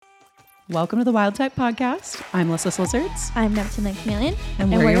Welcome to the Wild Type Podcast. I'm Listless Lizards. I'm Neptune the Chameleon.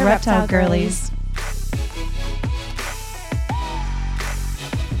 And we're your reptile girlies.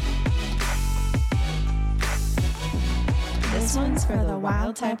 This one's for the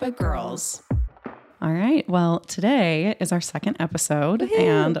wild type of girls. All right. Well, today is our second episode, Woo-hoo.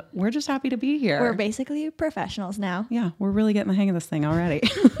 and we're just happy to be here. We're basically professionals now. Yeah, we're really getting the hang of this thing already.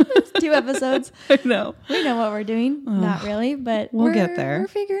 2 episodes. I know. We know what we're doing. Not really, but we'll get there. We're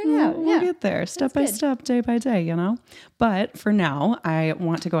figuring it out. We'll get there step by step, day by day, you know? But for now, I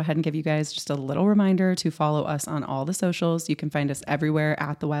want to go ahead and give you guys just a little reminder to follow us on all the socials. You can find us everywhere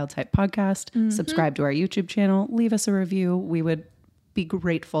at the Wild Type Podcast. Mm-hmm. Subscribe to our YouTube channel. Leave us a review. We would be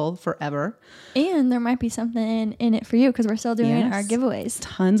grateful forever. And there might be something in it for you because we're still doing our giveaways.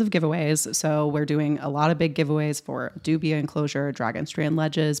 Tons of giveaways. So we're doing a lot of big giveaways for dubia enclosure, dragon strand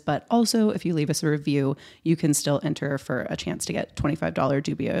ledges, but also if you leave us a review, you can still enter for a chance to get $25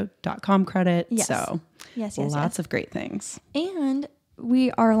 dubia.com credit. Yes. So lots of great things. And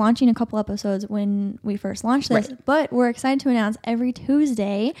we are launching a couple episodes when we first launched this, but we're excited to announce every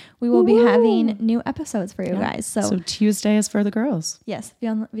Tuesday we will be having new episodes for you guys. So Tuesday is for the girls. Yes, be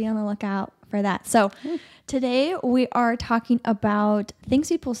on the lookout for that. So today we are talking about things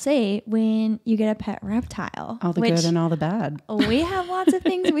people say when you get a pet reptile. All the good and all the bad. We have lots of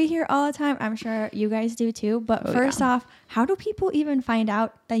things we hear all the time. I'm sure you guys do too. But first off, how do people even find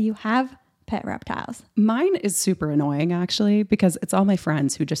out that you have pet reptiles? Mine is super annoying actually, because it's all my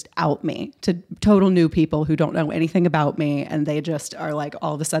friends who just out me to total new people who don't know anything about me, and they just are like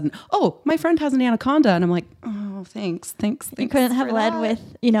all of a sudden, oh, my friend has an anaconda, and I'm like, oh, thanks. You couldn't have led with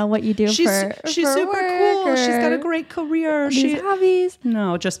what you do. She's for super cool. She's got a great career. These hobbies.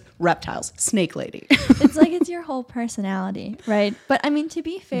 No, just reptiles. Snake lady. It's like it's your whole personality, right? But I mean, to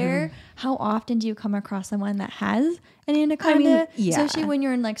be fair, how often do you come across someone that has an anaconda? Especially when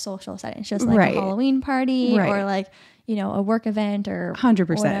you're in like social settings, just like a Halloween party or like, a work event or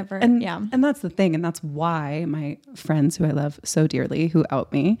 100%. Whatever. And that's the thing. And that's why my friends who I love so dearly, who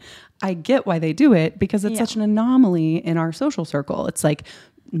out me, I get why they do it, because it's such an anomaly in our social circle. It's like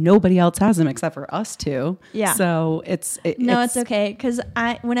nobody else has them except for us two. Yeah. So it's okay. Because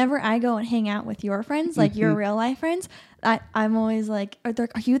whenever I go and hang out with your friends, like your real life friends, I'm always like, are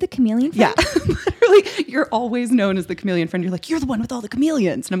you the chameleon friend? Yeah. Literally, you're always known as the chameleon friend. You're like, you're the one with all the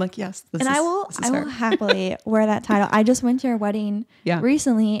chameleons. And I'm like, yes, I will happily wear that title. I just went to your wedding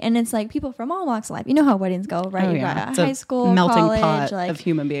recently, and it's like people from all walks of life. You know how weddings go, right? You got high school, melting college, pot like of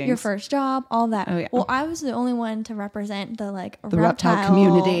human beings. Your first job, all that. Oh, yeah. Well, I was the only one to represent the reptile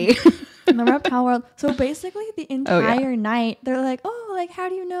community. In the reptile world. So basically the entire night they're like, oh, like, how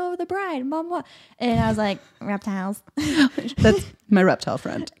do you know the bride? Blah, blah. And I was like, reptiles. That's my reptile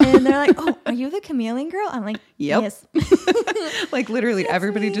friend. And they're like, oh, are you the chameleon girl? I'm like, yes. Like literally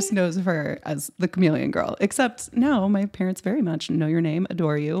everybody just knows her as the chameleon girl, except no, my parents very much know your name,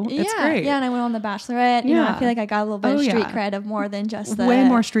 adore you. It's great. Yeah. And I went on The Bachelorette. I feel like I got a little bit of street cred of more than just way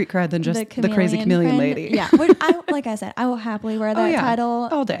more street cred than just the crazy chameleon lady. Yeah. Which like I said, I will happily wear that title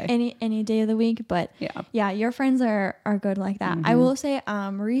all day. Any day of the week. But your friends are good like that. I will say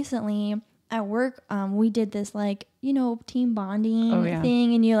recently at work we did this team bonding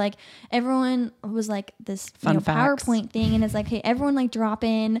thing, and everyone was like this PowerPoint thing, and it's like, hey, everyone drop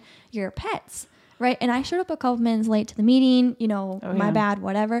in your pets, right? And I showed up a couple minutes late to the meeting, my bad,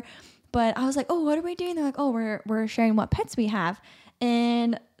 whatever. But I was like, oh, what are we doing? They're like, oh, we're sharing what pets we have.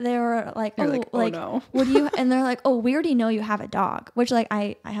 And they were like, no. What do you, and they're like, oh, we already know you have a dog, which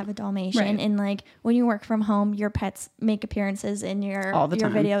I have a Dalmatian. And when you work from home, your pets make appearances in your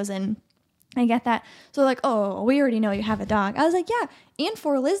videos, and I get that. So oh, we already know you have a dog. I was like, yeah. And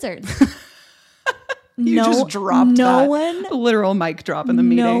 4 lizards. Just dropped literal mic drop in the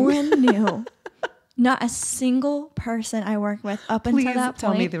meeting. No one knew. Not a single person I work with up until that point.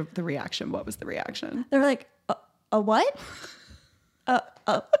 Tell me the reaction. What was the reaction? They were like, a what?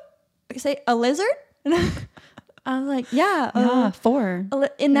 Say a lizard? I was like, yeah, 4.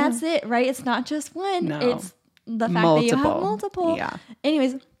 And that's it, right? It's not just one. No. It's the fact that you have multiple. Yeah.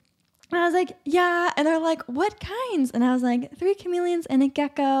 Anyways, and I was like, yeah. And they're like, what kinds? And I was like, 3 chameleons and a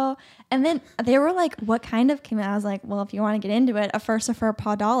gecko. And then they were like, what kind of chameleon? I was like, well, if you want to get into it, a Furcifer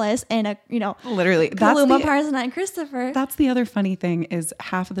Paudalis and a, literally Kaluma Parsinite Christopher. That's the other funny thing is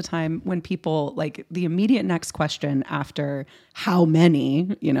half of the time when people the immediate next question after how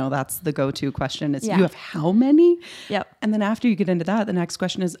many, that's the go-to question is you have how many? Yep. And then after you get into that, the next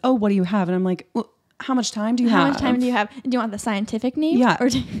question is, oh, what do you have? And I'm like, well, how much time do you have? How much time do you have? Do you want the scientific name? Yeah, or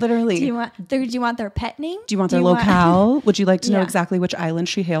literally. Do you want their pet name? Do you want their locale? Would you like to know exactly which island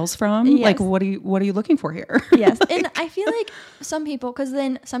she hails from? Yes. Like, what are you looking for here? Yes. And I feel like some people, because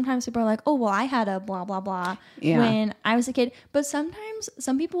then sometimes people are like, oh, well, I had a blah, blah, blah when I was a kid. But sometimes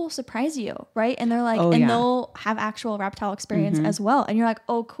some people will surprise you, right? And they're like, they'll have actual reptile experience as well. And you're like,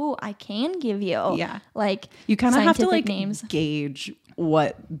 oh, cool. I can give you like you kind of have to like names. Gauge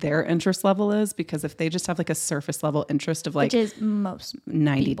what their interest level is, because if they just have like a surface level interest of like, which is most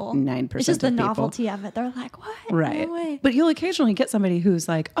 99%, it's just the novelty of it. They're like, what? Right. No way. But you'll occasionally get somebody who's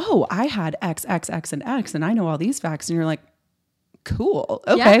like, oh, I had X, X, X, and X, and I know all these facts, and you're like, cool.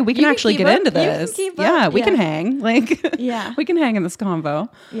 Okay, we can actually get into this. We can hang. Like, we can hang in this convo.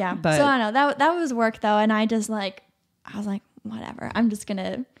 Yeah. But so I don't know, that was work though, and I was like, whatever. I'm just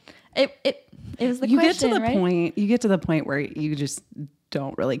gonna. It was the question, You get to the point where you just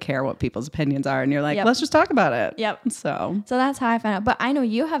don't really care what people's opinions are, and you're like, let's just talk about it. Yep. So that's how I found out. But I know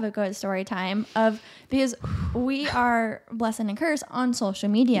you have a good story time because we are blessed and cursed on social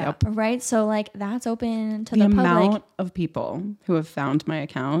media, right? So like that's open to the public. The amount of people who have found my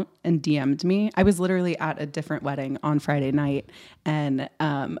account and DM'd me. I was literally at a different wedding on Friday night, and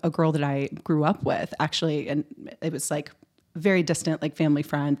a girl that I grew up with actually, and it was like very distant, like family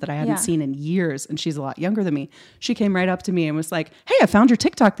friend that I hadn't seen in years. And she's a lot younger than me. She came right up to me and was like, hey, I found your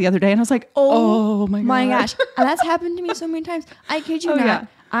TikTok the other day. And I was like, oh my gosh. And that's happened to me so many times. I kid you not. Yeah.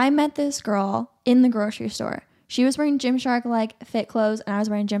 I met this girl in the grocery store. She was wearing Gymshark like fit clothes, and I was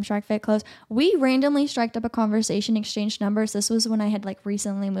wearing Gymshark fit clothes. We randomly striked up a conversation, exchanged numbers. This was when I had like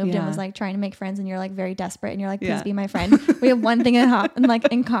recently moved and was like trying to make friends, and you're like very desperate, and you're like, please be my friend. We have one thing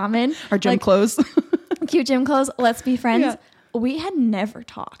in common. Our gym clothes. Cute gym clothes. Let's be friends. Yeah. We had never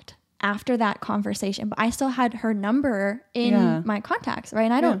talked after that conversation, but I still had her number in my contacts, right?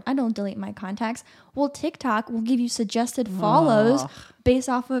 And I don't delete my contacts. Well, TikTok will give you suggested follows based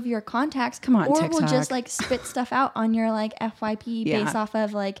off of your contacts. Come on, or TikTok. will just like spit stuff out on your like FYP based off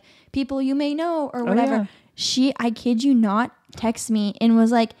of like people you may know or whatever. She, I kid you not, texted me and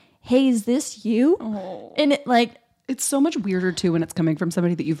was like, hey, is this you? Oh. And it like, it's so much weirder too when it's coming from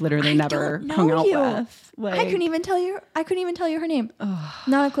somebody that you've literally never hung out with. Like, I couldn't even tell you her name.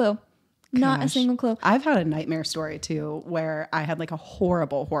 Not a clue. Not a single clue. I've had a nightmare story too, where I had like a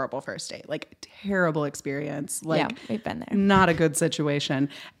horrible, horrible first date, like terrible experience. Like, we've been there. Not a good situation.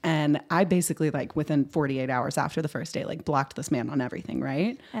 And I basically like within 48 hours after the first date, like blocked this man on everything.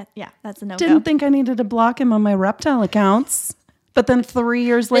 Right. That's a no-go. Didn't think I needed to block him on my reptile accounts. But then 3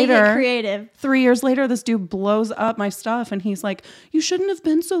 years later, they get creative. 3 years later, this dude blows up my stuff, and he's like, "You shouldn't have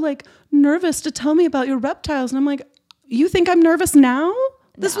been so like nervous to tell me about your reptiles." And I'm like, "You think I'm nervous now?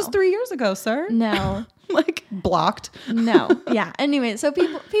 This was 3 years ago, sir." No, like blocked. No, yeah. Anyway, so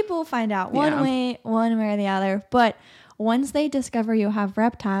people find out one way or the other, but once they discover you have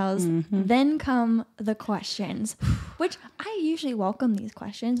reptiles, then come the questions, which I usually welcome these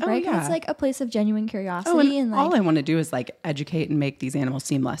questions, right? Because it's like a place of genuine curiosity. And like, all I want to do is like educate and make these animals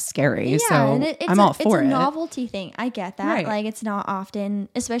seem less scary. So and I'm all for it. It's a novelty thing. I get that. Right. Like it's not often,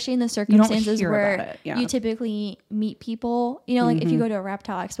 especially in the circumstances where you typically meet people, you know, like if you go to a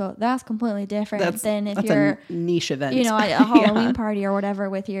reptile expo, that's completely different than if you're a niche event, you know, at a Halloween party or whatever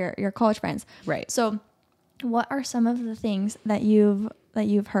with your college friends. Right. So what are some of the things that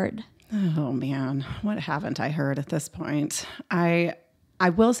you've heard? Oh man, what haven't I heard at this point? I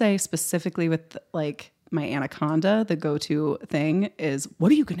will say specifically with like my anaconda, the go-to thing is,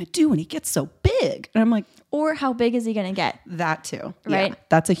 what are you going to do when he gets so big? And I'm like, or how big is he going to get? That too. Right. Yeah,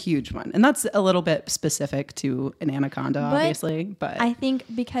 that's a huge one. And that's a little bit specific to an anaconda, obviously. But I think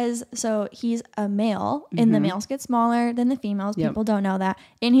because, so he's a male and the males get smaller than the females. People don't know that.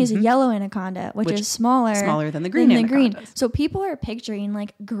 And he's a yellow anaconda, which is smaller than the green anacondas. So people are picturing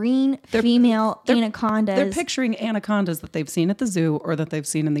like green female anacondas. They're picturing anacondas that they've seen at the zoo or that they've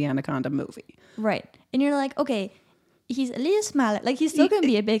seen in the anaconda movie. Right. And you're like, okay, he's a little smaller. Like he's still going to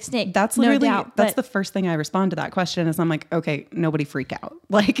be a big snake. That's literally, no doubt, that's the first thing I respond to that question is I'm like, okay, nobody freak out.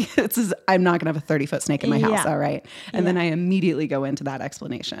 Like I'm not going to have a 30-foot snake in my house. All right. And then I immediately go into that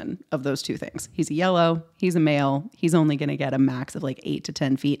explanation of those two things. He's a yellow, he's a male. He's only going to get a max of like 8 to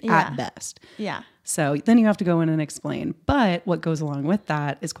 10 feet at best. Yeah. So then you have to go in and explain. But what goes along with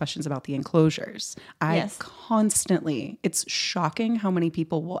that is questions about the enclosures. It's shocking how many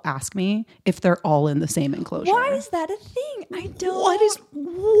people will ask me if they're all in the same enclosure. Why is that a thing? I don't.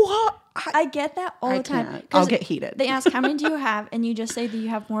 What? I get that all the time. I'll get heated. They ask, how many do you have? And you just say that you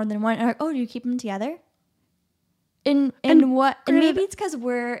have more than one. And like, oh, do you keep them together? And what? And maybe it's because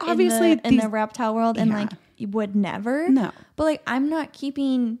we're obviously in the reptile world and like you would never. No. But like, I'm not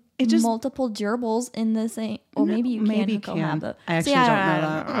keeping multiple gerbils in the same. Well, maybe you can. Have it. I actually don't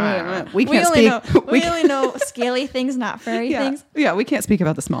know that. We can't speak. We only know scaly things, not furry things. Yeah, we can't speak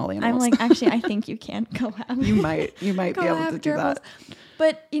about the small animals. I'm like, actually, I think you can collab. You might be able to do that.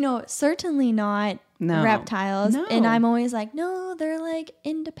 But certainly not reptiles. No. And I'm always like, no, they're like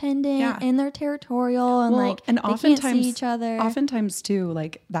independent and they're territorial and they can't see each other. Oftentimes too,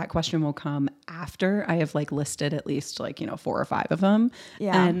 like that question will come after I have like listed at least like, 4 or 5 of them.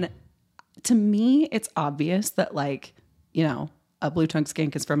 Yeah. And to me, it's obvious that like, a blue-tongued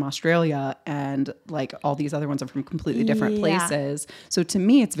skink is from Australia and like all these other ones are from completely different places. So to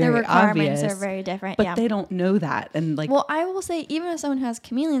me, it's very obvious. The requirements are very different. But they don't know that. And like, well, I will say even if someone has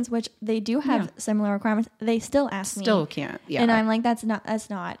chameleons, which they do have similar requirements, they still ask me. Still can't. Yeah. And I'm like, that's not a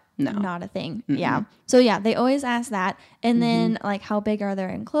thing. Mm-mm. Yeah. So they always ask that. And then like, how big are their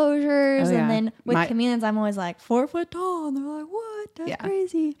enclosures? And then with chameleons, I'm always like 4 foot tall. And they're like, what? That's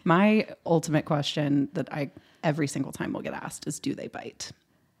crazy. My ultimate question that every single time will get asked is, do they bite?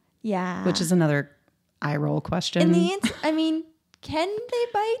 Yeah. Which is another eye roll question. And the answer, can they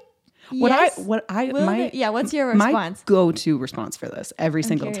bite? Yes. What's your response? My go-to response for this every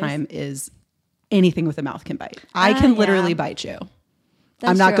single time is anything with a mouth can bite. I can literally bite you.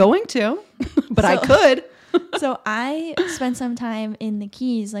 I'm not going to, but I could. So I spent some time in the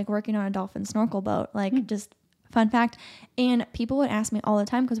Keys, like working on a dolphin snorkel boat, like just fun fact. And people would ask me all the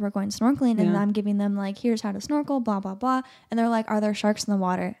time because we're going snorkeling and I'm giving them like, here's how to snorkel, blah, blah, blah. And they're like, are there sharks in the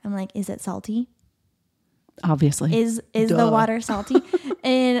water? I'm like, is it salty? Obviously. Is the water salty?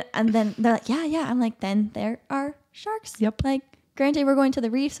 and then they're like, yeah. I'm like, then there are sharks. Yep. Like, granted, we're going to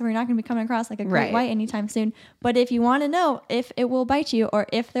the reef, so we're not going to be coming across like a great white anytime soon. But if you want to know if it will bite you or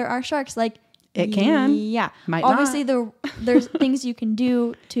if there are sharks, like, it can. Yeah. Might obviously, there's things you can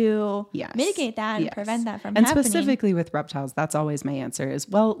do to mitigate that and prevent that from happening. And specifically with reptiles, that's always my answer is,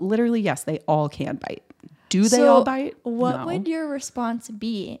 well, literally, yes, they all can bite. Do they all bite? What would your response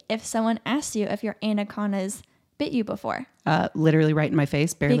be if someone asked you if your anacondas bit you before? Literally right in my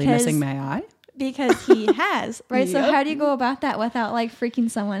face, barely missing my eye. Because he has, right? Yep. So how do you go about that without like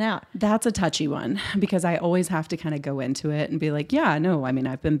freaking someone out? That's a touchy one because I always have to kind of go into it and be like,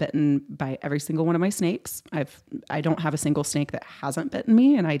 I've been bitten by every single one of my snakes. I don't have a single snake that hasn't bitten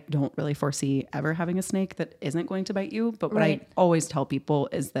me, and I don't really foresee ever having a snake that isn't going to bite you. But what I always tell people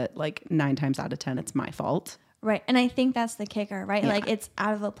is that like 9 times out of 10, it's my fault. Right. And I think that's the kicker, right? Yeah. Like it's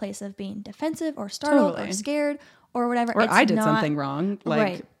out of a place of being defensive or startled or scared or whatever. Or I did something wrong.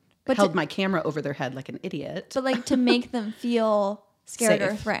 Like, but held my camera over their head like an idiot. But like to make them feel scared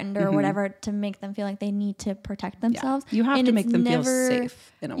or threatened or whatever, to make them feel like they need to protect themselves. Yeah. You have to make them feel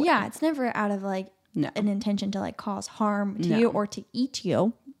safe in a way. Yeah, it's never out of like an intention to like cause harm to you or to eat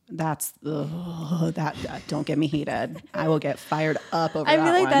you. That's that don't get me heated. I will get fired up over that. I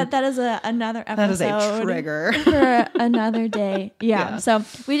feel like that is another episode. That is a trigger for another day. Yeah. So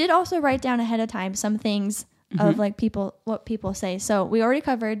we did also write down ahead of time some things of like what people say. So we already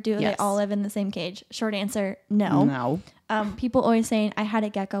covered, do they all live in the same cage? Short answer, no. People always saying, I had a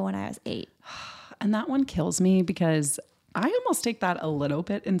gecko when I was 8. And that one kills me because I almost take that a little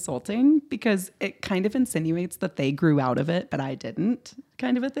bit insulting because it kind of insinuates that they grew out of it, but I didn't,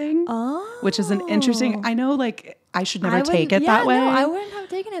 kind of a thing. Oh. Which is an interesting, I know like I should never take it that way. No, I wouldn't have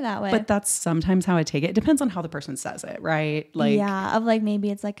taken it that way. But that's sometimes how I take it. It depends on how the person says it, right? Like, yeah, of like maybe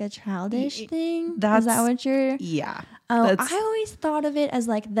it's like a childish thing. Is that what you're? Yeah. Oh, I always thought of it as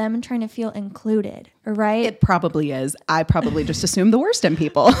like them trying to feel included, right? It probably is. I probably just assume the worst in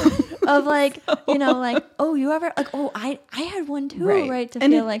people. Of like, like, oh, you ever like, oh, I had one too, right? To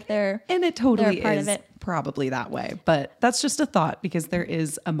feel like they're and it totally part is of it. Probably that way, but that's just a thought because there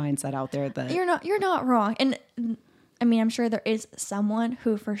is a mindset out there that you're not wrong. And I mean, I'm sure there is someone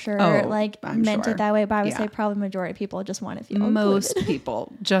who for sure meant it that way, but I would say probably majority of people just want to feel most included.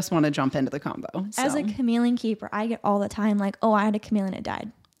 People just want to jump into the combo. So. As a chameleon keeper, I get all the time like, oh, I had a chameleon that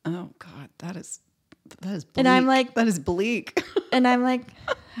died. Oh God, that is bleak. And I'm like, that is bleak. And I'm like,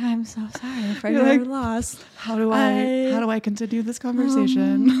 I'm so sorry for your loss. How do I continue this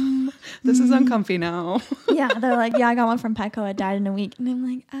conversation? This is uncomfy now. Yeah, they're like, I got one from Petco. It died in a week, and I'm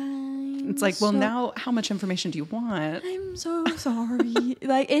like, it's like, well, now how much information do you want? I'm so sorry.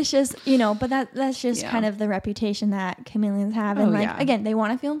 Like, it's just, but that's just kind of the reputation that chameleons have. And again, they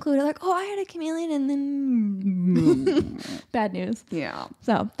want to feel included. Like, oh, I had a chameleon and then bad news. Yeah.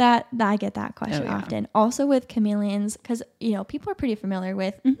 So I get that question often. Also with chameleons, because, people are pretty familiar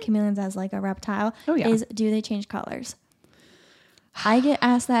with chameleons as like a reptile, is do they change colors? I get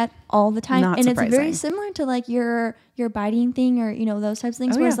asked that all the time. It's very similar to like your biting thing or, those types of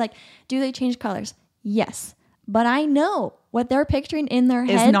things where it's like, do they change colors? Yes. But I know what they're picturing in their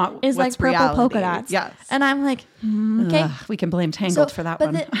head is like purple reality. Polka dots. Yes. And I'm like, okay. We can blame Tangled for that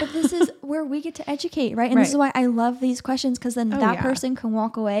one. But this is where we get to educate, right? And this is why I love these questions, because then that person can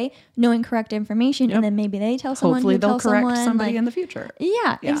walk away knowing correct information, and then maybe they tell someone. Hopefully they'll correct someone, somebody in the future.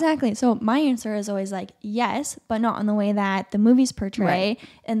 Yeah, exactly. So my answer is always like yes, but not in the way that the movies portray,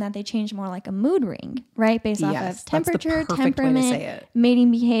 and that they change more like a mood ring, right? Based off of temperature, temperament,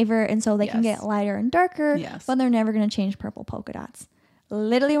 mating behavior, and so they can get lighter and darker, but they're never going to change purple polka dots.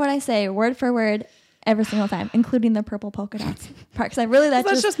 Literally what I say, word for word, every single time, including the purple polka dots part, because I really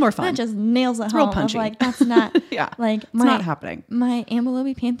that's just more fun. That just nails it home. Of like that's not like it's not happening. My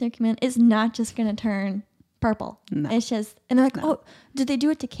Ambelobi Panther command is not just going to turn purple. No. It's just, and they're like, oh, did they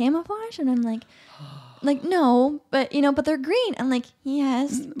do it to camouflage? And I'm like no, but but they're green. I'm like,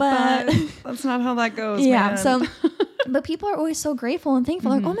 yes, but that's not how that goes. Yeah, man. So. But people are always so grateful and thankful.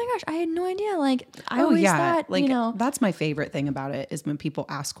 Like, oh my gosh, I had no idea. Like, I always thought, like, that's my favorite thing about it is when people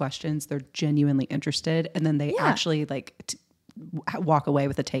ask questions, they're genuinely interested, and then they actually like walk away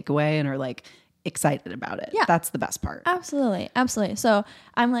with a takeaway and are like excited about it. Yeah, that's the best part. Absolutely, absolutely. So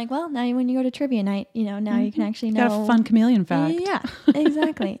I'm like, well, now when you go to trivia night, now you can actually know. Got a fun chameleon fact. Yeah,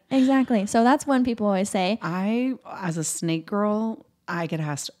 exactly, exactly. So that's one people always say. I, as a snake girl, I get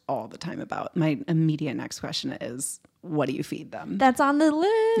asked all the time about. My immediate next question is, what do you feed them? That's on the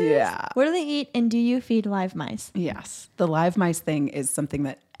list. Yeah. What do they eat, and do you feed live mice? Yes. The live mice thing is something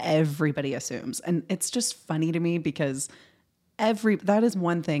that everybody assumes. And it's just funny to me because that is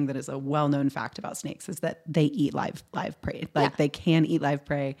one thing that is a well-known fact about snakes is that they eat live prey. Like they can eat live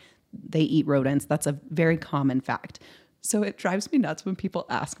prey. They eat rodents. That's a very common fact. So it drives me nuts when people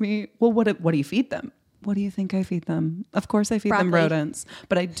ask me, well, what do you feed them? What do you think I feed them? Of course I feed them rodents,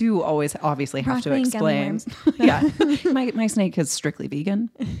 but I do always obviously have to explain. Yeah. My snake is strictly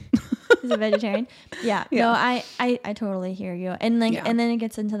vegan. He's a vegetarian. Yeah. No, I totally hear you. And and then it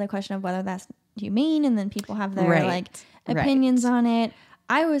gets into the question of whether that's humane, and then people have their opinions on it.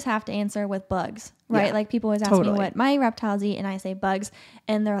 I always have to answer with bugs, right? Yeah, like people always ask me what my reptiles eat, and I say bugs,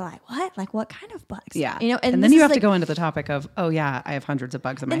 and they're like, "What? Like what kind of bugs?" Yeah, and then you have to go into the topic of, "Oh yeah, I have hundreds of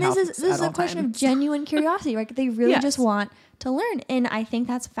bugs in my house." And this is a question of genuine curiosity, right? They really just want to learn, and I think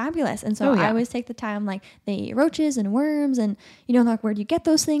that's fabulous. And so I always take the time, like they eat roaches and worms, and they're like, "Where do you get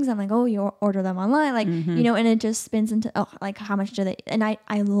those things?" I'm like, "Oh, you order them online," like and it just spins into like how much do they? And I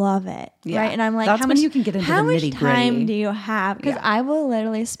love it, right? And I'm like, that's how much you can get into the nitty-gritty. How much time do you have? Because I will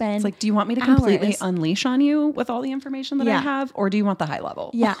literally spend. It's like, do you want me to completely unleash on you with all the information that I have, or do you want the high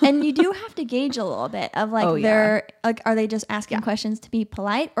level? Yeah, and you do have to gauge a little bit of like they're like, are they just asking questions to be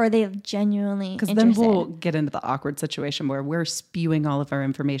polite, or are they genuinely interested? Because then we'll get into the awkward situation where we're spewing all of our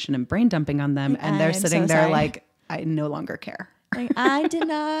information and brain dumping on them, and they're sitting there like, I no longer care. Like, I did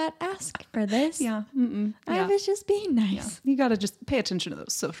not ask for this. Yeah. I was just being nice. Yeah. You got to just pay attention to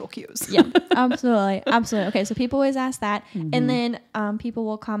those social cues. Yeah, absolutely. Absolutely. Okay. So people always ask that. And then people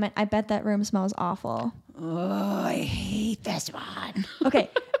will comment, I bet that room smells awful. Oh, I hate this one. Okay.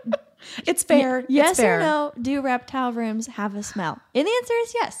 It's fair. Yes or no, do reptile rooms have a smell? And the answer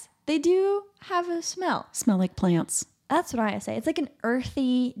is yes. They do have a smell. Smell like plants. That's what I say. It's like an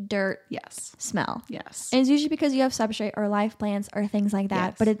earthy dirt smell. Yes. And it's usually because you have substrate or live plants or things like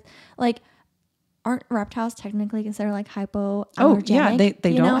that. Yes. But it's like, aren't reptiles technically considered like hypoallergenic? Oh yeah,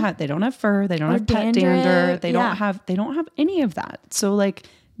 they don't have fur, they don't have pet dander, they don't have any of that. So like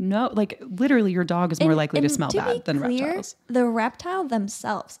no, like literally your dog is more likely to smell bad than reptiles. The reptile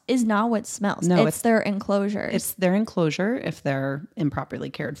themselves is not what smells. No, it's their enclosures. It's their enclosure if they're improperly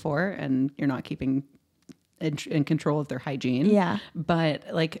cared for and you're not keeping in control of their hygiene. Yeah. But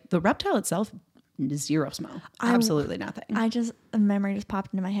like the reptile itself, zero smell. Absolutely nothing. A memory just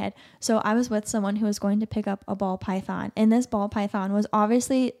popped into my head. So I was with someone who was going to pick up a ball python, and this ball python was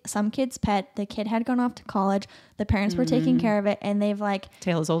obviously some kid's pet. The kid had gone off to college. The parents were taking care of it, and they've like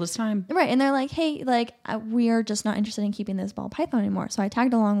tale as old as time. Right. And they're like, hey, like we are just not interested in keeping this ball python anymore. So I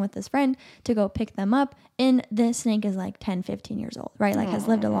tagged along with this friend to go pick them up. And this snake is like 10, 15 years old, right? Like has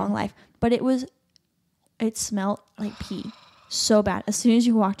lived a long life, but it smelled like pee so bad. As soon as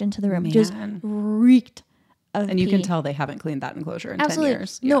you walked into the room, it just reeked of pee. And you can tell they haven't cleaned that enclosure in 10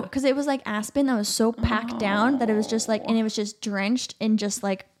 years. Yeah. No, because it was like aspen that was so packed down that it was just like, and it was just drenched in just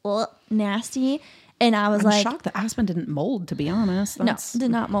like nasty. And I'm shocked that aspen didn't mold, to be honest. No,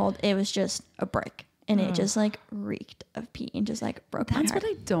 did not mold. It was just a brick. And it just like reeked of pee and just like broke my heart. That's what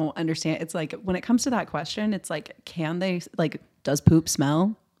I don't understand. It's like, when it comes to that question, it's like, can they, like, does poop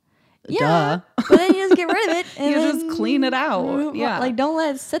smell? Yeah. Duh. But then you just get rid of it. And you just clean it out. Yeah. Like, don't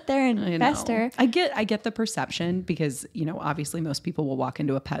let it sit there and fester. I get the perception because, obviously most people will walk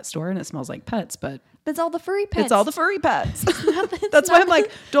into a pet store and it smells like pets, but it's all the furry pets. It's all the furry pets. That's why I'm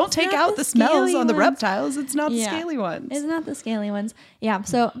like, don't take out the smells on the reptiles. It's not the scaly ones. It's not the scaly ones. Yeah.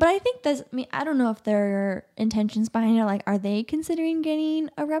 So, but I think I don't know if there are intentions behind it. Like, are they considering getting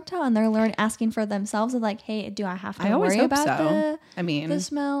a reptile and they're asking for themselves of like, hey, do I have to worry about the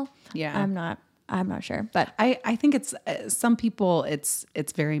smell? Yeah. I'm not sure, but I think it's some people. It's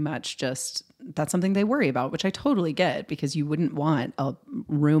very much just that's something they worry about, which I totally get because you wouldn't want a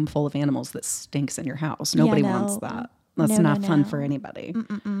room full of animals that stinks in your house. Nobody wants that. That's not fun for anybody.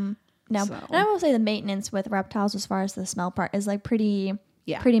 No, so. And I will say the maintenance with reptiles, as far as the smell part, is like pretty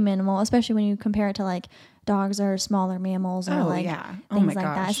minimal, especially when you compare it to like dogs or smaller mammals or things like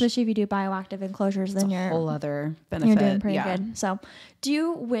that. Especially if you do bioactive enclosures, then you're a whole other benefit. You're doing pretty good. So, do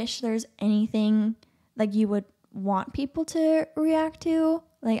you wish there's anything like you would want people to react to?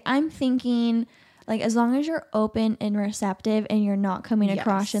 Like, I'm thinking, like, as long as you're open and receptive and you're not coming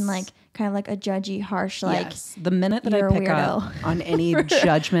across in like kind of like a judgy, harsh, like the minute that I pick up on any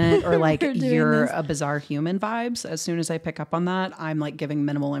judgment or like you're a bizarre human vibes, as soon as I pick up on that, I'm like giving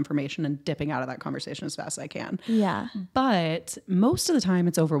minimal information and dipping out of that conversation as fast as I can. Yeah. But most of the time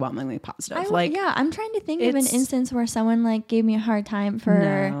it's overwhelmingly positive. I'm trying to think of an instance where someone like gave me a hard time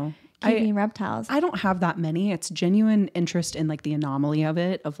for keeping reptiles. I don't have that many. It's genuine interest in like the anomaly of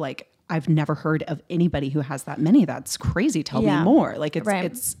it, of like, I've never heard of anybody who has that many. That's crazy. Tell me more. Like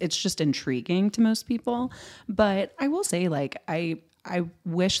it's just intriguing to most people. But I will say, like, I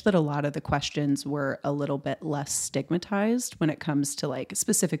wish that a lot of the questions were a little bit less stigmatized when it comes to like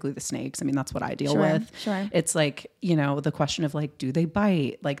specifically the snakes. I mean, that's what I deal with. Sure. It's like, the question of like, do they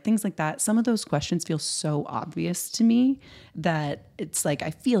bite? Like things like that. Some of those questions feel so obvious to me that it's like,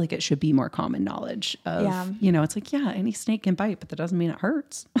 I feel like it should be more common knowledge of, it's like, any snake can bite, but that doesn't mean it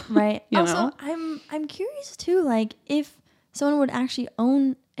hurts. Right. Also, I'm curious too, like if someone would actually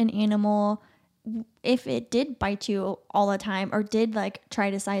own an animal, if it did bite you all the time or did like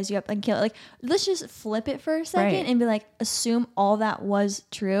try to size you up and kill it, like let's just flip it for a second and be like, assume all that was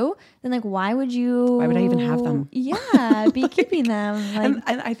true. Then like, why would I even have them? Yeah. Be keeping them. Like,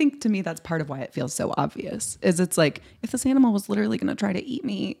 and I think to me, that's part of why it feels so obvious is it's like, if this animal was literally going to try to eat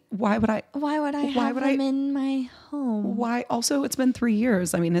me, why would I have them in my home? Why? Also, it's been 3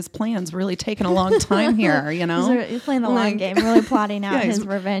 years. I mean, his plan's really taken a long time here, He's playing the long game, really plotting out his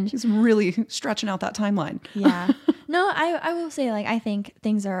revenge. He's really stretching out that timeline. Yeah. No, I will say, like, I think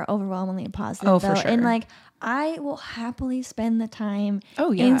things are overwhelmingly positive. Oh, for sure. And like, I will happily spend the time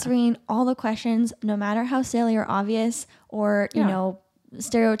answering all the questions, no matter how silly or obvious or,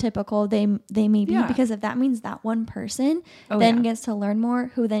 stereotypical they may be, because if that means that one person gets to learn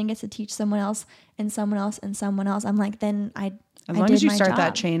more, who then gets to teach someone else and someone else and someone else, I'm like, then as long as you start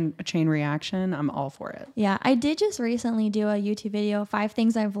that chain reaction, I'm all for it. Yeah. I did just recently do a YouTube video, 5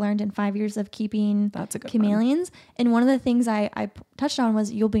 things I've learned in 5 years of keeping chameleons. And one of the things I touched on was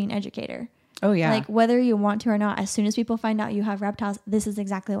you'll be an educator. Oh yeah. Like whether you want to or not, as soon as people find out you have reptiles, this is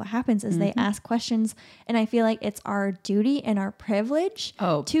exactly what happens is they ask questions. And I feel like it's our duty and our privilege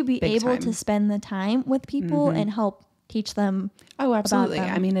to be able to spend the time with people and help teach them. Oh, absolutely.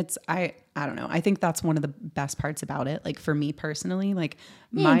 I mean, I don't know. I think that's one of the best parts about it. Like for me personally, like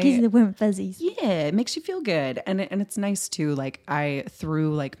gives you the warm fuzzies. Yeah, it makes you feel good. And it's nice too. Like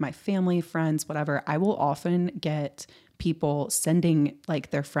through like my family, friends, whatever, I will often get people sending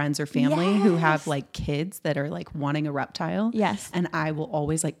like their friends or family who have like kids that are like wanting a reptile. Yes. And I will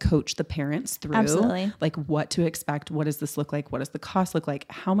always like coach the parents through like what to expect. What does this look like? What does the cost look like?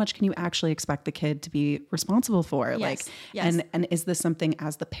 How much can you actually expect the kid to be responsible for? And is this something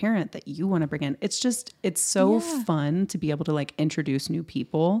as the parent that you want to bring in? It's so fun to be able to like introduce new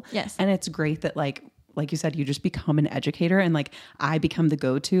people. Yes. And it's great that like you said, you just become an educator and like I become the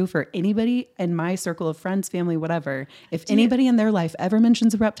go-to for anybody in my circle of friends, family, whatever. If anybody in their life ever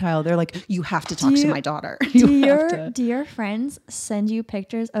mentions a reptile, they're like, you have to talk to my daughter. Do your friends send you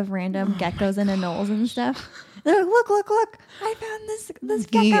pictures of random geckos and anoles and stuff? They're like, look, I found this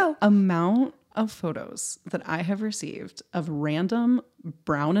gecko. The amount of photos that I have received of random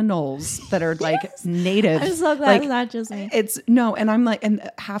brown anoles that are like native. I'm so glad like, it's not just me. And I'm like, and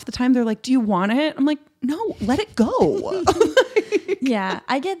half the time they're like, do you want it? I'm like, no, let it go. Yeah,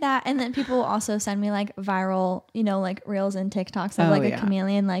 I get that. And then people also send me like viral, like reels and TikToks of a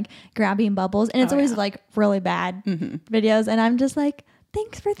chameleon like grabbing bubbles. And it's always like really bad videos. And I'm just like,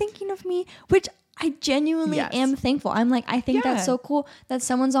 thanks for thinking of me, which I genuinely am thankful. I'm like, I think that's so cool that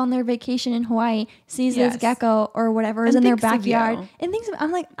someone's on their vacation in Hawaii, sees this gecko or whatever is in their backyard and thinks of,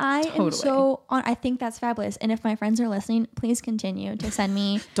 I'm like, I am so on. I think that's fabulous. And if my friends are listening, please continue to send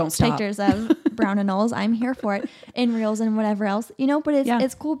me pictures of brown anoles. I'm here for it, and reels and whatever else, you know, but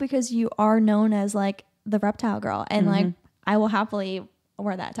it's cool because you are known as like the reptile girl, and like, I will happily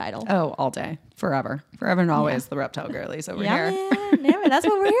wear that title. Oh, all day. Forever and always the reptile girlies over here. Man, that's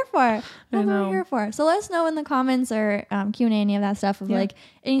what we're here for. That's what we're here for. So let us know in the comments or Q&A, any of that stuff of like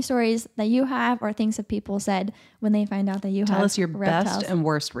any stories that you have or things that people said when they find out that you have Tell us your reptiles. best and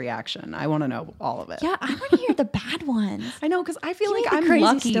worst reaction. I want to know all of it. Yeah, I want to hear the bad ones. I know, because I feel like I'm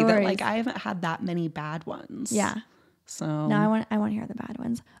lucky that like I haven't had that many bad ones. Yeah. So no, I want to hear the bad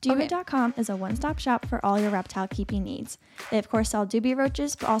ones. Dubia.com is a one-stop shop for all your reptile keeping needs. They of course sell dubia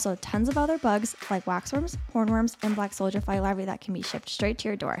roaches, but also tons of other bugs like waxworms, hornworms, and black soldier fly larvae that can be shipped straight to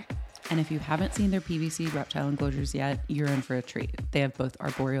your door. And if you haven't seen their PVC reptile enclosures yet, you're in for a treat. They have both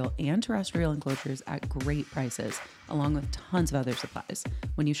arboreal and terrestrial enclosures at great prices, along with tons of other supplies.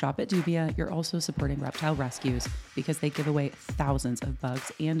 When you shop at Dubia, you're also supporting reptile rescues because they give away thousands of bugs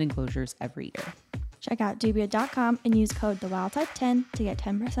and enclosures every year. Check out Dubia.com and use code THEWildType10 to get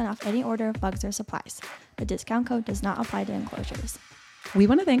 10% off any order of bugs or supplies. The discount code does not apply to enclosures. We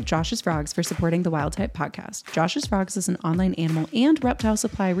want to thank Josh's Frogs for supporting the Wild Type podcast. Josh's Frogs is an online animal and reptile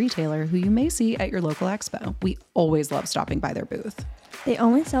supply retailer who you may see at your local expo. We always love stopping by their booth. They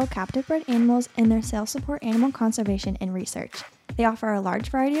only sell captive bred animals, and their sales support animal conservation and research. They offer a large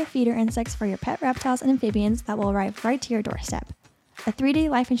variety of feeder insects for your pet reptiles and amphibians that will arrive right to your doorstep. A 3-day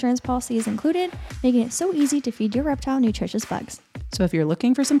life insurance policy is included, making it so easy to feed your reptile nutritious bugs. So if you're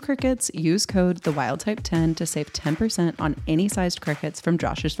looking for some crickets, use code THEWildType10 to save 10% on any sized crickets from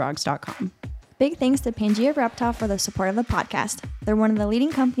joshsfrogs.com. Big thanks to Pangea Reptile for the support of the podcast. They're one of the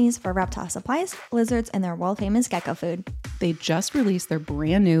leading companies for reptile supplies, lizards, and their world-famous gecko food. They just released their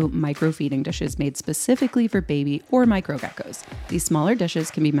brand new micro feeding dishes made specifically for baby or micro geckos. These smaller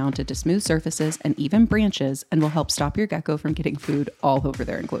dishes can be mounted to smooth surfaces and even branches and will help stop your gecko from getting food all over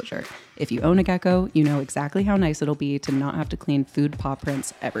their enclosure. If you own a gecko, you know exactly how nice it'll be to not have to clean food paw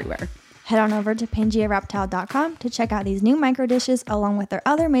prints everywhere. Head on over to PangeaReptile.com to check out these new micro dishes along with their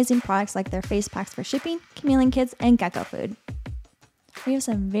other amazing products like their face packs for shipping, chameleon kits, and gecko food. We have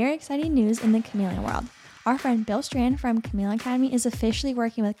some very exciting news in the chameleon world. Our friend Bill Strand from Chameleon Academy is officially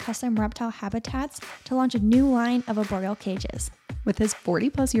working with custom reptile habitats to launch a new line of arboreal cages. With his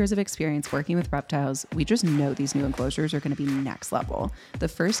 40 plus years of experience working with reptiles, we just know these new enclosures are going to be next level. The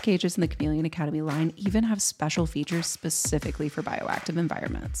first cages in the Chameleon Academy line even have special features specifically for bioactive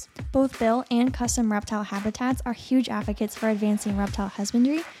environments. Both Bill and Custom Reptile Habitats are huge advocates for advancing reptile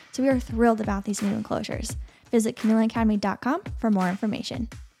husbandry, so we are thrilled about these new enclosures. Visit chameleonacademy.com for more information.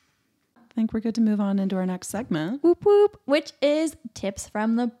 I think we're good to move on into our next segment. Whoop whoop, which is tips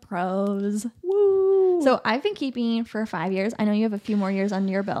from the pros. Woo! So I've been keeping for 5 years. I know you have a few more years under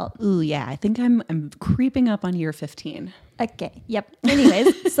your belt. Ooh, yeah. I think I'm creeping up on year 15. Okay. Yep.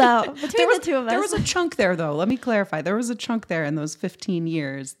 Anyways, so between the two of us. There was a chunk there, though. Let me clarify. There was a chunk there in those 15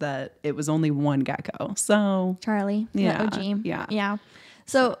 years that it was only one gecko. So Charlie. Yeah. OG. Yeah. Yeah.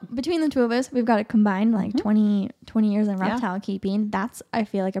 So between the two of us, we've got a combined like 20 years in reptile keeping. That's, I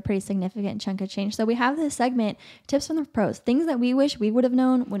feel like, a pretty significant chunk of change. So we have this segment, tips from the pros, things that we wish we would have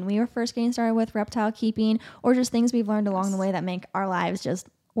known when we were first getting started with reptile keeping, or just things we've learned along the way that make our lives just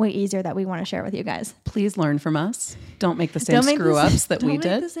way easier that we want to share with you guys. Please learn from us. Don't make the same screw-ups that we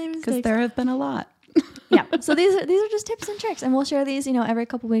did, because there have been a lot. Yeah. So these are just tips and tricks, and we'll share these, every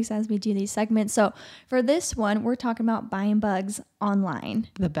couple of weeks as we do these segments. So for this one, we're talking about buying bugs online.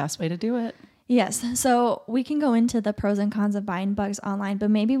 The best way to do it. Yes. So we can go into the pros and cons of buying bugs online,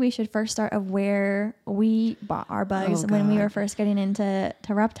 but maybe we should first start of where we bought our bugs when we were first getting into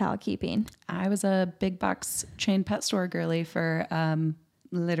reptile keeping. I was a big box chain pet store girly for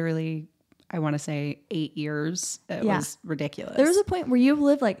literally, I want to say 8 years. It was ridiculous. There was a point where you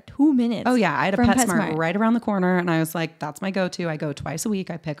lived like 2 minutes. Oh yeah. I had a PetSmart right around the corner, and I was like, that's my go-to. I go twice a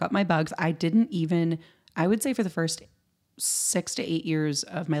week. I pick up my bugs. I would say for the first 6 to 8 years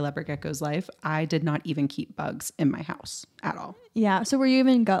of my leopard gecko's life, I did not even keep bugs in my house at all. Yeah. So were you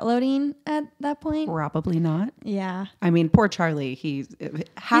even gut loading at that point? Probably not. Yeah. I mean, poor Charlie, He's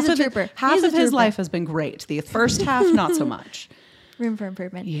a trooper. Half of his life has been great. The first half, not so much. Room for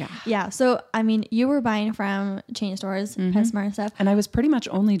improvement. Yeah. Yeah. So, I mean, you were buying from chain stores, PetSmart and stuff. And I was pretty much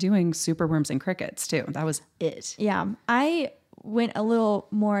only doing super worms and crickets too. That was it. Yeah. I went a little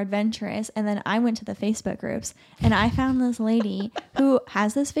more adventurous, and then I went to the Facebook groups, and I found this lady who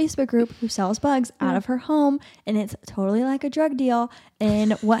has this Facebook group who sells bugs out of her home, and it's totally like a drug deal.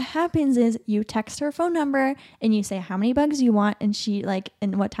 And what happens is you text her phone number and you say how many bugs you want, and she like,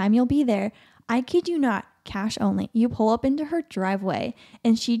 and what time you'll be there. I kid you not, cash only. You pull up into her driveway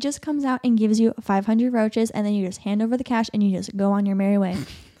and she just comes out and gives you 500 roaches, and then you just hand over the cash and you just go on your merry way.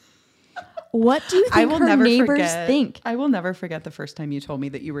 What do you think her neighbors think? I will never forget the first time you told me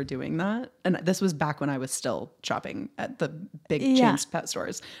that you were doing that. And this was back when I was still shopping at the big chain pet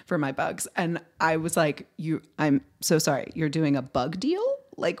stores for my bugs. And I was like, I'm so sorry. You're doing a bug deal?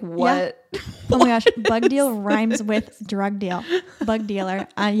 Like what? Yeah. Oh my gosh. Bug deal rhymes with drug deal. Bug dealer.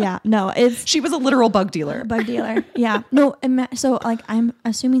 No, she was a literal bug dealer. Bug dealer. Yeah. No. So like, I'm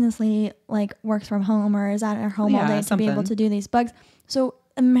assuming this lady like works from home or is at her home all day to be able to do these bugs. So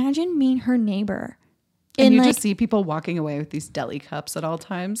imagine being her neighbor. And you just see people walking away with these deli cups at all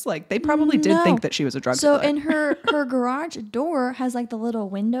times. Like they probably did think that she was a drug dealer. So in her garage door has like the little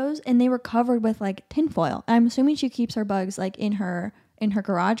windows, and they were covered with like tinfoil. I'm assuming she keeps her bugs like in her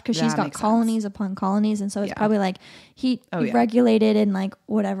garage because she's got colonies upon colonies. And so it's probably like heat regulated and like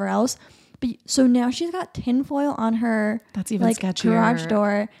whatever else. But so now she's got tinfoil on her that's even sketchier. Garage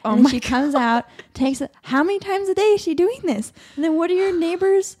door. And then she comes out, takes it. How many times a day is she doing this? And then what are your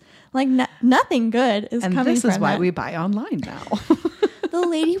neighbors like? Nothing good is coming from that. And this is why we buy online now. The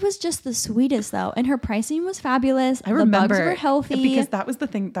lady was just the sweetest though. And her pricing was fabulous. I remember. The bugs were healthy. Because that was the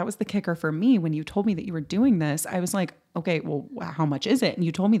thing. That was the kicker for me. When you told me that you were doing this, I was like, okay, well, how much is it? And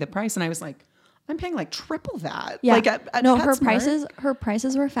you told me the price. And I was like, I'm paying like triple that. Yeah. Like at her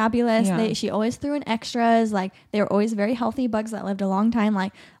prices were fabulous. Yeah. She always threw in extras. Like they were always very healthy bugs that lived a long time.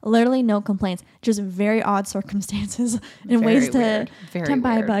 Like literally no complaints, just very odd circumstances and ways to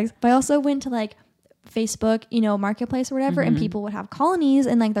buy bugs. But I also went to like Facebook, marketplace or whatever, and people would have colonies,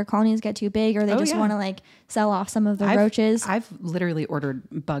 and like their colonies get too big, or they just want to like sell off some of the roaches. I've literally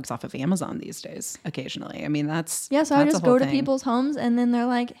ordered bugs off of Amazon these days occasionally. I mean, that's so I just go to people's homes, and then they're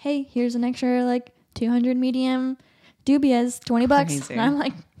like, hey, here's an extra like 200 medium dubias, $20. And I'm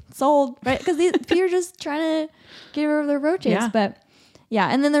like, sold, right? Because people are just trying to get rid of their roaches. But yeah,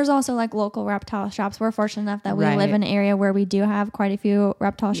 and then there's also like local reptile shops. We're fortunate enough that we live in an area where we do have quite a few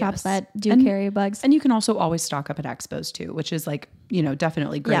reptile shops that do carry bugs. And you can also always stock up at expos too, which is like,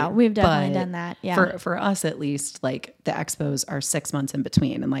 definitely great. Yeah, we've definitely done that. Yeah. For us at least, like the expos are 6 months in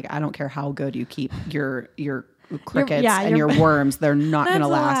between. And like, I don't care how good you keep your crickets and your worms, they're not going to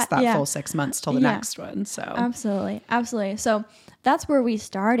last that full 6 months till the next one. So absolutely. So that's where we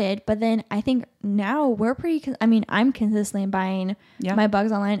started. But then I think now we're I'm consistently buying my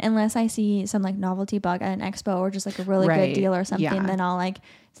bugs online unless I see some like novelty bug at an expo or just like a really good deal or something. Then I'll like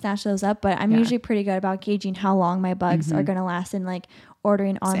snatch those up. But I'm usually pretty good about gauging how long my bugs are going to last and like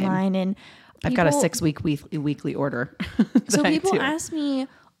ordering online. And I've got a 6 week weekly order. So people ask me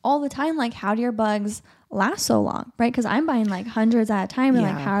all the time, like, how do your bugs last so long, right? Because I'm buying like hundreds at a time, and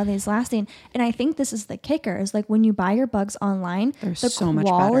like, how are these lasting? And I think this is the kicker: is like when you buy your bugs online, they're the so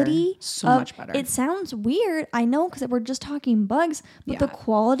quality much better. It sounds weird, I know, because we're just talking bugs, but the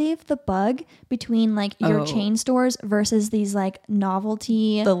quality of the bug between like your chain stores versus these like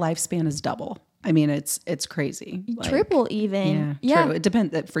novelty, the lifespan is double. I mean, it's crazy, triple even. Yeah, true. It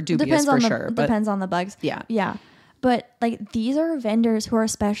depends for dubious for sure. Depends on the bugs. Yeah. But like these are vendors who are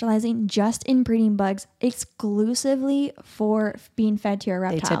specializing just in breeding bugs exclusively for being fed to your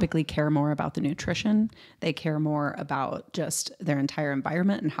reptile. They typically care more about the nutrition. They care more about just their entire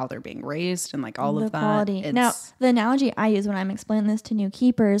environment and how they're being raised and like all of that. Quality. Now, the analogy I use when I'm explaining this to new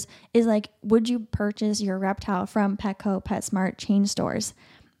keepers is like, would you purchase your reptile from Petco, PetSmart chain stores?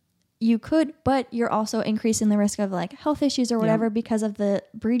 You could, but you're also increasing the risk of like health issues or whatever because of the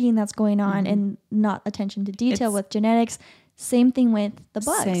breeding that's going on and not attention to detail with genetics. Same thing with the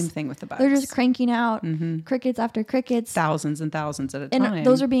bugs. They're just cranking out crickets after crickets. Thousands and thousands at a time. And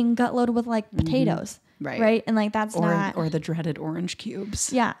those are being gut loaded with like potatoes. Right. And like that's or the dreaded orange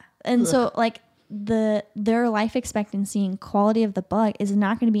cubes. Yeah. And so like their life expectancy and quality of the bug is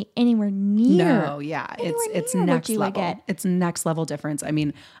not going to be anywhere near. It's next level. It's next level difference. I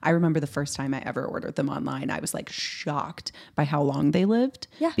mean, I remember the first time I ever ordered them online, I was like shocked by how long they lived.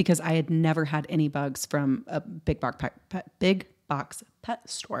 Yeah. Because I had never had any bugs from a big box pet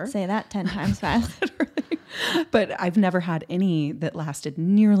store. Say that 10 times fast. But I've never had any that lasted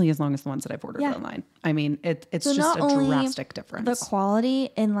nearly as long as the ones that I've ordered online. I mean, it's so just a drastic difference. The quality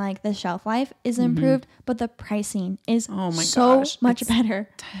and like the shelf life is improved, but the pricing is much better.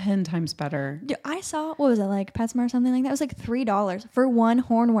 10 times better. Dude, I saw, what was it, like PetSmart or something like that? It was like $3 for one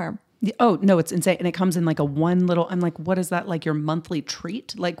hornworm. Oh, no, it's insane. And it comes in like a one little, I'm like, what is that? Like your monthly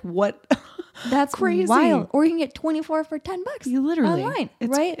treat? Like what? That's crazy. Wild. Or you can get 24 for $10. You literally online,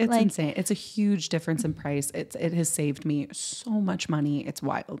 it's, right? It's like, insane. It's a huge difference in price. It has saved me so much money. It's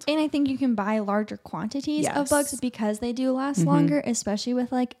wild. And I think you can buy larger quantities of bugs because they do last longer, especially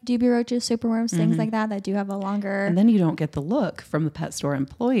with like dubia roaches, superworms, things like that do have a longer. And then you don't get the look from the pet store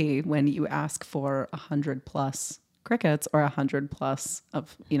employee when you ask for 100+ crickets or 100+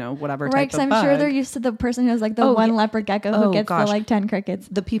 of, whatever type of bug. Right, because I'm sure they're used to the person who has like the one leopard gecko who gets the like 10 crickets.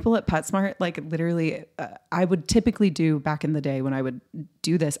 The people at PetSmart, like literally, I would typically do back in the day when I would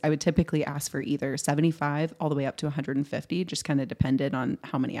do this, I would typically ask for either 75 all the way up to 150, just kind of depended on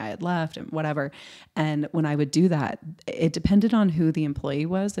how many I had left and whatever. And when I would do that, it depended on who the employee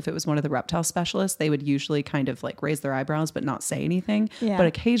was. If it was one of the reptile specialists, they would usually kind of like raise their eyebrows but not say anything. Yeah. But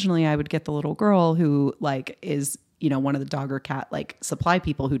occasionally I would get the little girl who like is one of the dog or cat like supply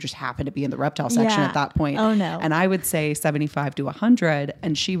people who just happened to be in the reptile section at that point. Oh no. And I would say 75 to 100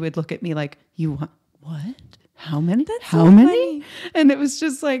 and she would look at me like, you want what? How many? That's How so many? Funny. And it was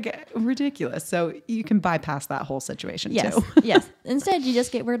just like ridiculous. So you can bypass that whole situation too. Yes. Instead, you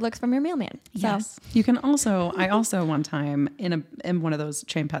just get weird looks from your mailman. So. Yes. You can also, I also one time in one of those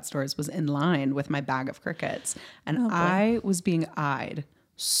chain pet stores was in line with my bag of crickets and I was being eyed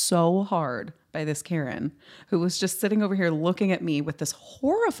so hard by this Karen who was just sitting over here looking at me with this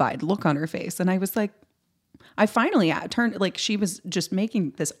horrified look on her face. And I was like, I finally turned, like she was just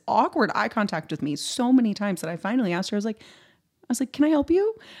making this awkward eye contact with me so many times that I finally asked her, I was like, can I help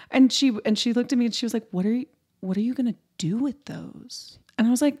you? And she looked at me and she was like, what are you going to do with those? And I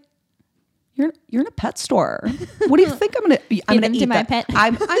was like, you're in a pet store. What do you think I'm gonna eat to my pet?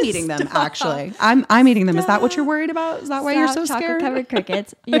 I'm eating them actually. I'm eating them. Is that what you're worried about? Is that why you're so scared? Chocolate covered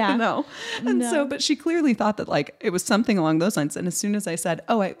crickets. Yeah. No. And so, but she clearly thought that like it was something along those lines. And as soon as I said,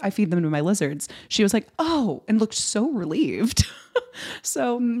 oh, I feed them to my lizards, she was like, oh, and looked so relieved.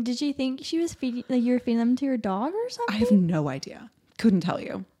 So did she think she was feeding, like you were feeding them to your dog or something? I have no idea. Couldn't tell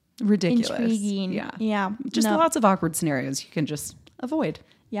you. Ridiculous. Intriguing. Yeah. Yeah. Just lots of awkward scenarios you can just avoid.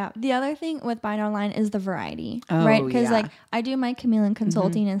 Yeah. The other thing with buying online is the variety, right? Because like I do my chameleon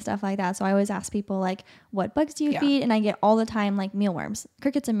consulting and stuff like that. So I always ask people like, what bugs do you feed? And I get all the time like mealworms,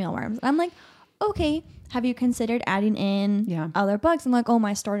 crickets and mealworms. And I'm like, okay, have you considered adding in other bugs? And like, oh,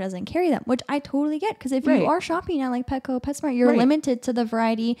 my store doesn't carry them, which I totally get. Because if you are shopping at like Petco, PetSmart, you're limited to the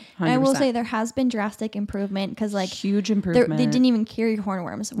variety. 100%. And I will say there has been drastic improvement because like huge improvement. They didn't even carry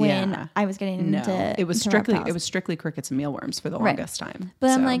hornworms when I was getting into it was strictly crickets and mealworms for the longest time.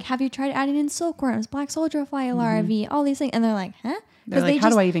 But I'm like, have you tried adding in silkworms, black soldier fly larvae, all these things? And they're like, huh? They're like, how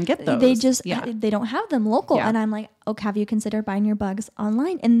do I even get those? They just they don't have them local. And I'm like, okay, have you considered buying your bugs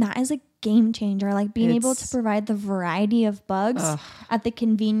online? And that is a game changer. Like being able to provide the variety of bugs at the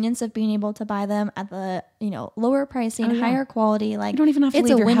convenience of being able to buy them at the lower pricing, higher quality. Like you don't even have to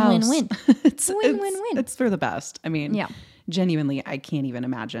leave your house. Win-win-win. It's a win-win-win. It's for the best. I mean, genuinely, I can't even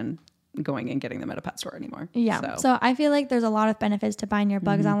imagine going and getting them at a pet store anymore. Yeah. So I feel like there's a lot of benefits to buying your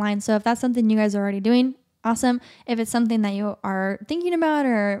bugs online. So if that's something you guys are already doing, awesome. If it's something that you are thinking about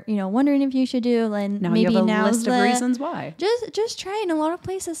or, wondering if you should do, then now maybe you have a now's list of reasons why. Just try. And a lot of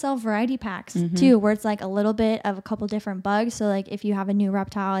places sell variety packs too, where it's like a little bit of a couple different bugs. So like if you have a new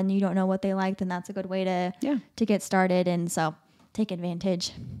reptile and you don't know what they like, then that's a good way to get started. And so take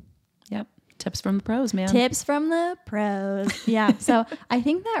advantage. Yep. Tips from the pros, man. Tips from the pros. Yeah. So I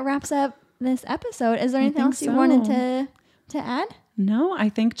think that wraps up this episode. Is there anything else you wanted to add? No, I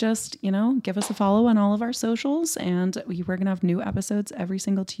think just, give us a follow on all of our socials and we're going to have new episodes every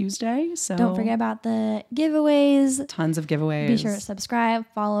single Tuesday. So don't forget about the giveaways. Tons of giveaways. Be sure to subscribe,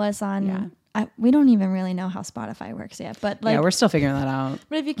 follow us on, we don't even really know how Spotify works yet, but like, we're still figuring that out.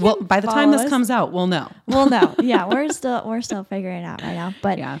 But if you can by the time this comes out, we'll know. Yeah. We're still figuring it out right now.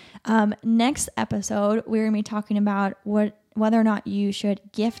 But next episode, we're going to be talking about whether or not you should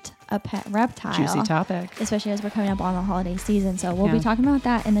gift a pet reptile. Juicy topic. Especially as we're coming up on the holiday season. So we'll be talking about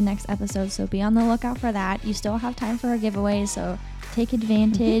that in the next episode. So be on the lookout for that. You still have time for our giveaways. So take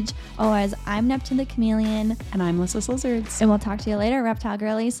advantage. Otherwise, I'm Neptune the Chameleon. And I'm Lissa's Lizards. And we'll talk to you later, Reptile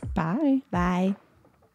Girlies. Bye. Bye.